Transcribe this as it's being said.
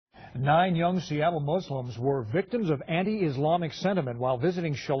9 young Seattle Muslims were victims of anti-Islamic sentiment while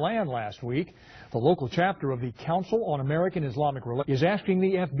visiting Chelan last week. The local chapter of the Council on American-Islamic Relations is asking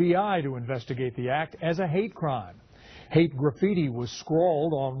the FBI to investigate the act as a hate crime. Hate graffiti was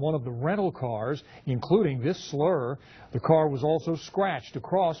scrawled on one of the rental cars, including this slur. The car was also scratched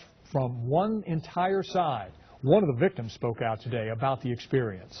across from one entire side. One of the victims spoke out today about the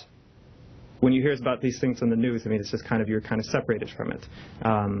experience. When you hear about these things on the news, I mean, it's just kind of, you're kind of separated from it.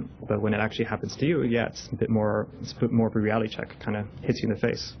 But when it actually happens to you, yeah, it's a bit more of a reality check. Kind of hits you in the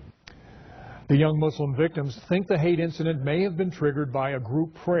face. The young Muslim victims think the hate incident may have been triggered by a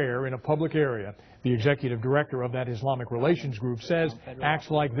group prayer in a public area. The executive director of that Islamic relations group says acts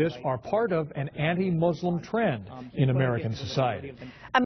like this are part of an anti-Muslim trend in American society.